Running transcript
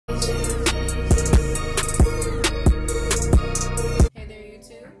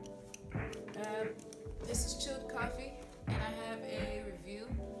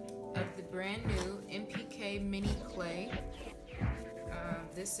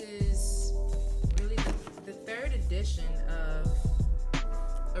is really the third edition of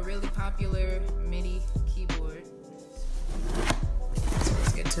a really popular MIDI keyboard. So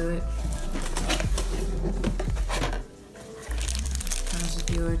let's get to it. Comes with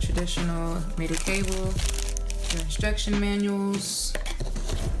your traditional MIDI cable, your instruction manuals,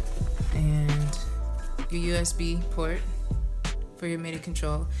 and your USB port for your MIDI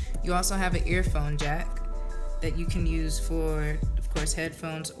control. You also have an earphone jack that you can use for, of course,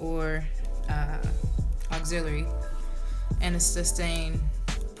 headphones or auxiliary, and a sustain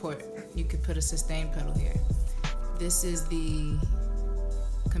port. You could put a sustain pedal here. This is the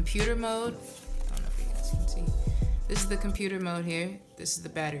computer mode. I don't know if you guys can see. This is the computer mode here. This is the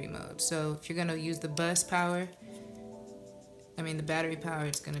battery mode. So if you're gonna use the bus power, the battery power,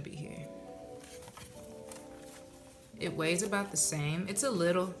 it's gonna be here. It weighs about the same. It's a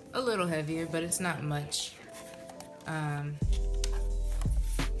little heavier, but it's not much.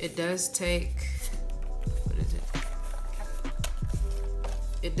 It does take, what is it?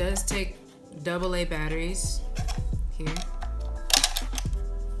 It does take AA batteries here.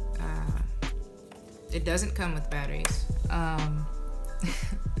 It doesn't come with batteries.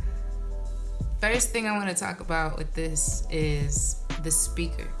 First thing I want to talk about with this is the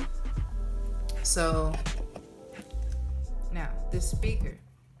speaker. So now this speaker,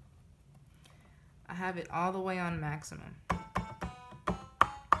 I have it all the way on maximum.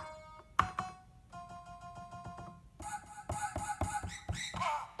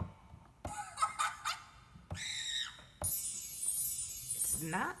 It's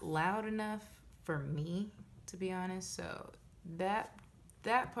not loud enough for me, to be honest, so that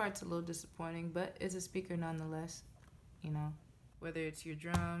part's a little disappointing, but it's a speaker nonetheless, you know, whether it's your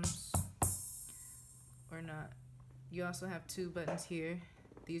drums or not. You also have two buttons here.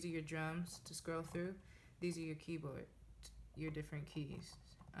 These are your drums to scroll through. These are your keyboard, your different keys.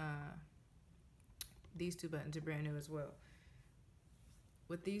 These two buttons are brand new as well.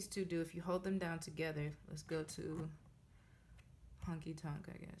 What these two do, if you hold them down together, let's go to Honky-tonk,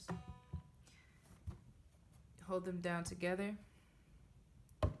 I guess. Hold them down together,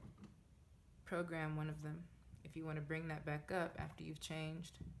 program one of them. If you want to bring that back up after you've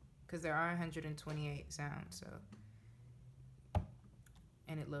changed, because there are 128 sounds, so,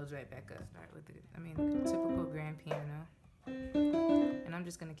 and it loads right back up. Start with it. Typical grand piano. And I'm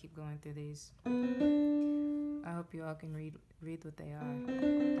just gonna keep going through these. I hope you all can read what they are.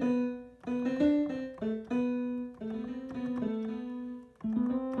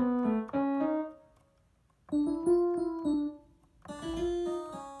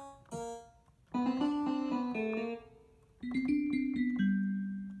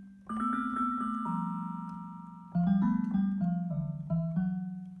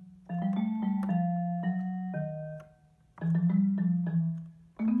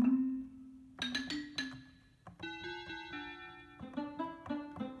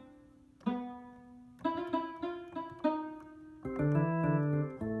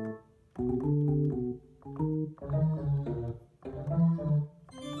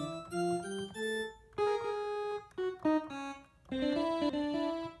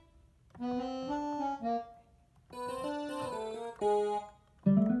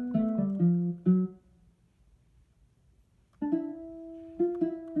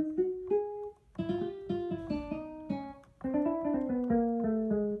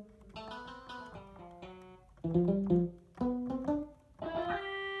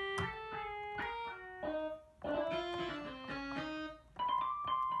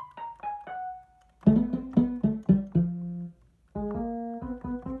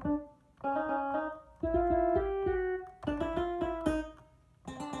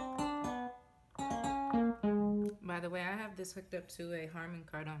 By the way, I have this hooked up to a Harman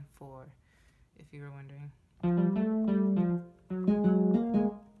Kardon 4, if you were wondering.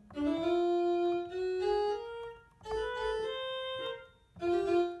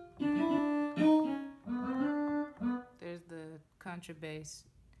 There's the contrabass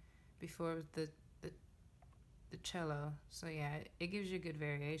before the cello. So yeah, it gives you a good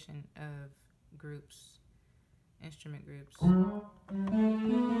variation of groups, instrument groups.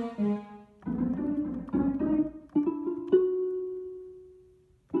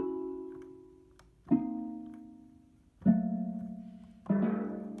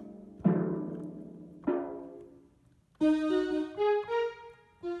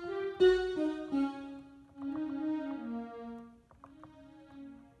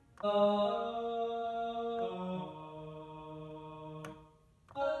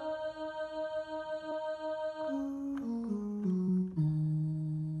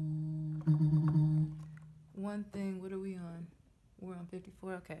 One thing, what are we on? We're on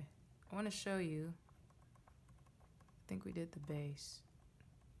 54. Okay, I want to show you. I think we did the bass.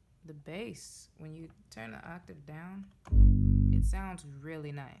 The bass, when you turn the octave down, it sounds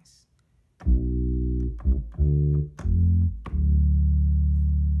really nice.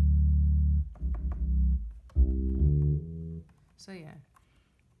 So yeah.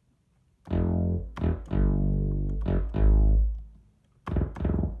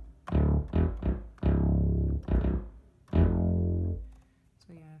 So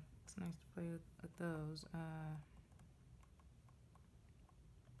yeah, it's nice to play with those.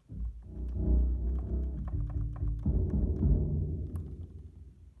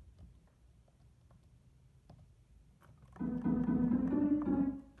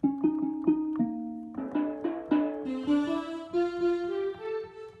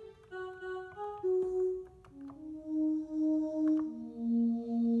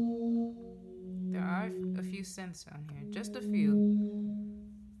 There are a few synths on here, just a few.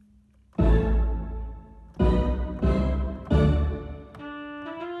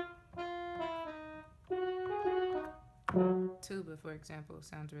 Tuba, for example,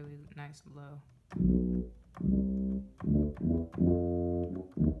 sounds really nice low.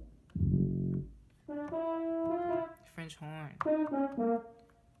 French horn.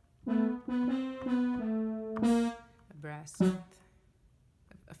 A brass synth.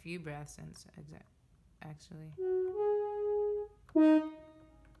 A few brass synths, actually.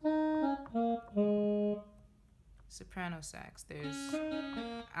 Soprano sax. There's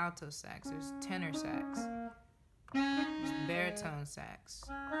alto sax. There's tenor sax. There's baritone sax.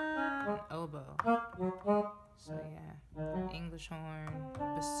 And oboe. So yeah. English horn.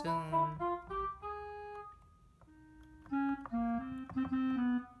 Bassoon.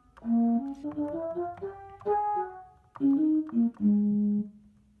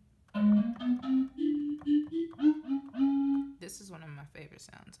 This is one of my favorite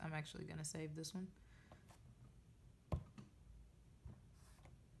sounds. I'm actually gonna save this one.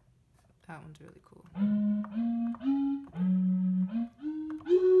 That one's really cool.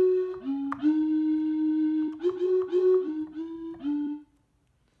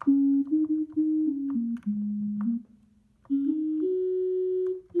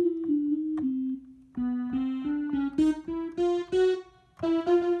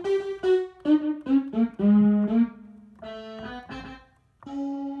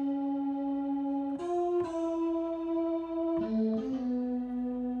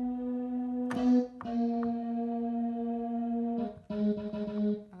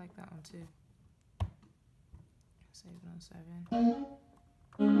 I like that one too. Save it on 7.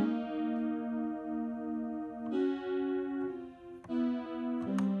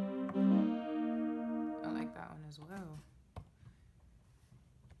 I like that one as well.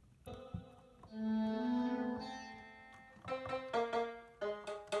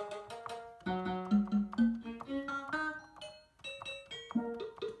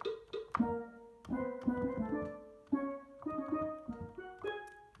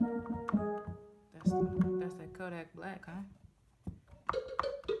 That's that Kodak Black, huh?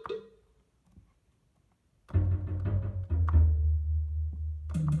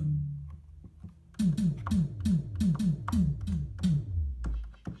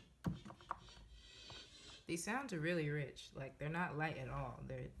 These sounds are really rich. Like, they're not light at all.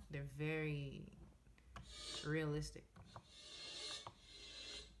 They're very realistic.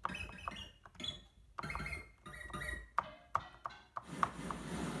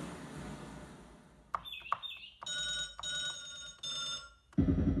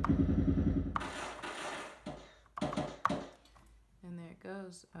 And there it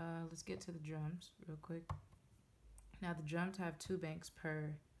goes. Let's get to the drums real quick. Now the drums have 2 banks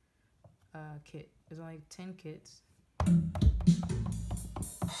per kit. There's only 10 kits. And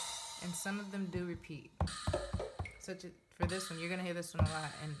some of them do repeat. For this one, you're gonna hear this one a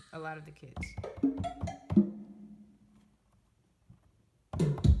lot in a lot of the kits.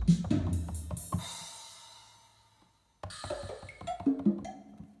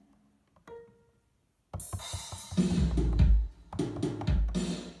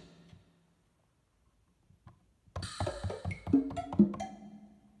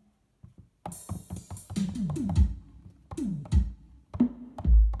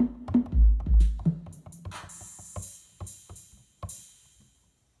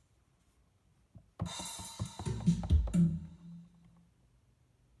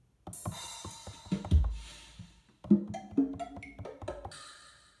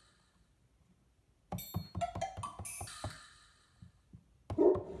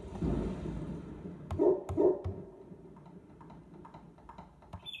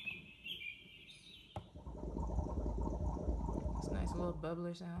 It's a little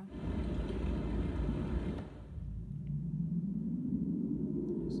bubbler sound.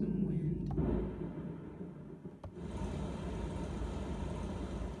 Some wind.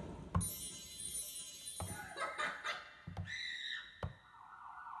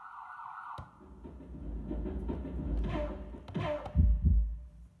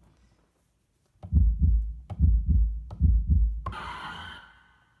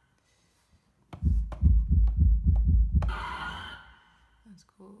 That's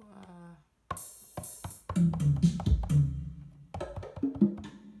cool.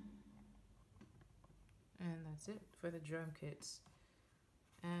 And that's it for the drum kits.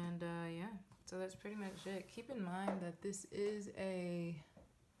 And yeah, so that's pretty much it. Keep in mind that this is a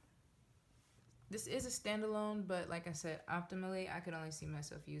standalone, but like I said, optimally, I could only see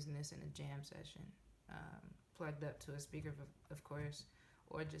myself using this in a jam session, plugged up to a speaker, of course,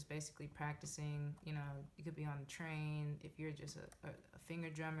 or just basically practicing. You know, you could be on the train if you're just a finger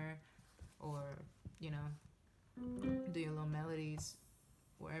drummer, or, you know, do your little melodies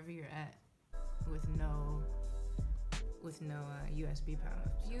wherever you're at with no USB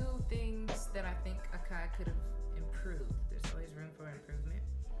power. A few things that I think Akai could have improved. There's always room for improvement.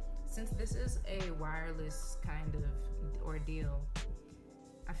 Since this is a wireless kind of ordeal,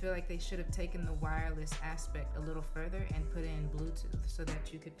 I feel like they should have taken the wireless aspect a little further and put in Bluetooth so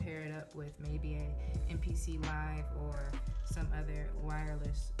that you could pair it up with maybe a MPC Live or some other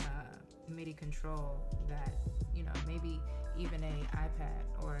wireless MIDI control that, you know, maybe even a iPad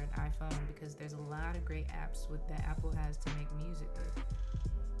or an iPhone, because there's a lot of great apps that Apple has to make music with.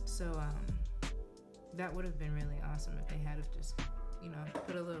 So that would have been really awesome if they had have just, you know,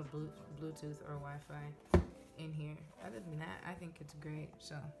 put a little Bluetooth or Wi-Fi in here. Other than that, I think it's great.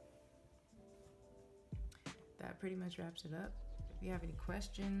 So that pretty much wraps it up. If you have any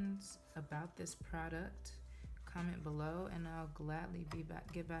questions about this product, comment below and I'll gladly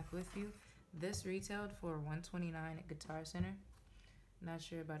get back with you. This retailed for $129 at Guitar Center. Not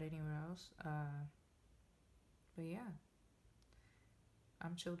sure about anywhere else. But yeah,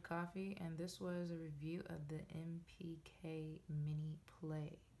 I'm Chilled Coffee, and this was a review of the MPK Mini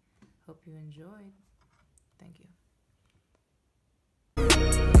Play. Hope you enjoyed. Thank you.